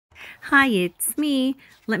Hi, it's me.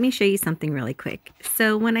 Let me show you something really quick.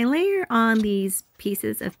 So when I layer on these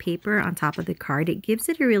pieces of paper on top of the card, it gives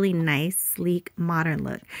it a really nice, sleek, modern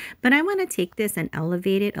look. But I want to take this and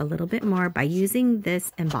elevate it a little bit more by using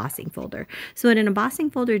this embossing folder. So what an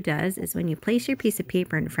embossing folder does is when you place your piece of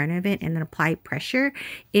paper in front of it and then apply pressure,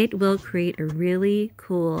 it will create a really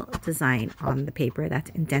cool design on the paper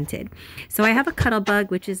that's indented. So I have a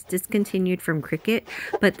Cuttlebug, which is discontinued from Cricut,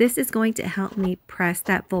 but this is going to help me press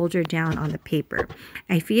that folder down on the paper.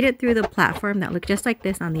 I feed it through the platform that looks just like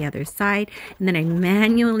this on the other side, and then I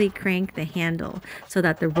manually crank the handle so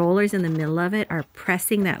that the rollers in the middle of it are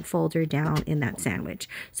pressing that folder down in that sandwich.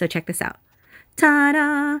 So check this out.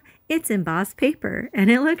 Ta-da! It's embossed paper and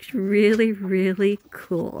it looks really, really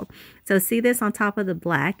cool. So see this on top of the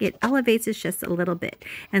black? It elevates it just a little bit.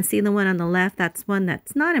 And see the one on the left? That's one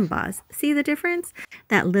that's not embossed. See the difference?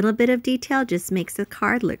 That little bit of detail just makes the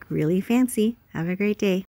card look really fancy. Have a great day.